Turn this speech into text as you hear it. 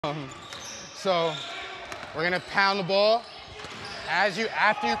So we're gonna pound the ball. After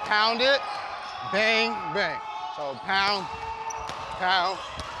you pound it, bang, bang. So pound, pound.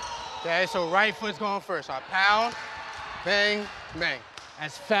 Okay, so right foot's going first. So I pound, bang, bang.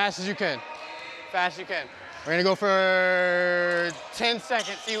 As fast as you can. Fast as you can. We're gonna go for 10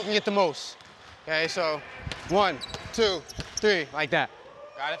 seconds, see who can get the most. Okay, so 1, 2, 3, like that.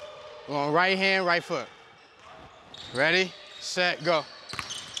 Got it? We're going right hand, right foot. Ready, set, go.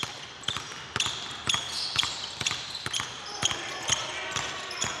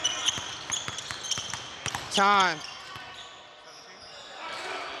 Time.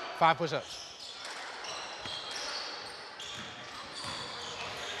 5 push-ups.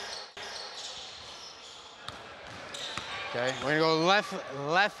 Okay, we're gonna go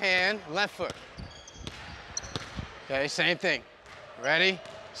left hand, left foot. Okay, same thing. Ready,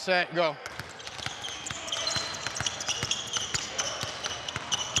 set, go.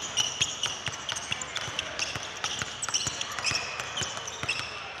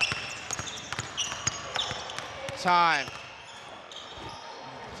 Time.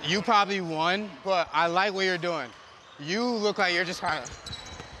 You probably won, but I like what you're doing. You look like you're just kind of,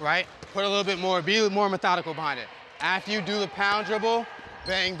 right? Put a little bit more, be more methodical behind it. After you do the pound dribble,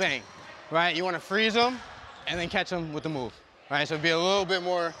 bang, bang, right? You want to freeze them and then catch them with the move, right? So be a little bit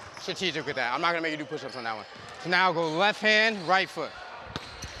more strategic with that. I'm not gonna make you do push-ups on that one. So now go left hand, right foot.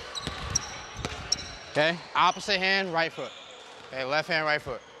 Okay, opposite hand, right foot. Okay, left hand, right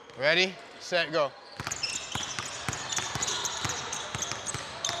foot. Ready, set, go.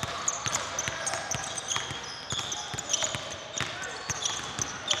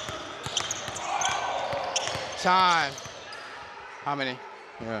 Time. How many?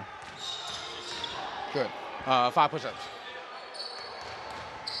 Yeah. Good. 5 push-ups.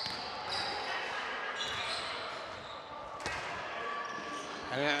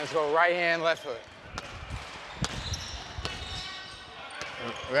 And then let's go right hand, left foot.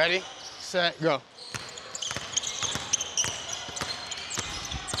 Ready, set, go.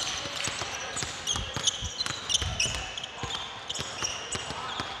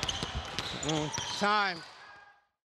 Time.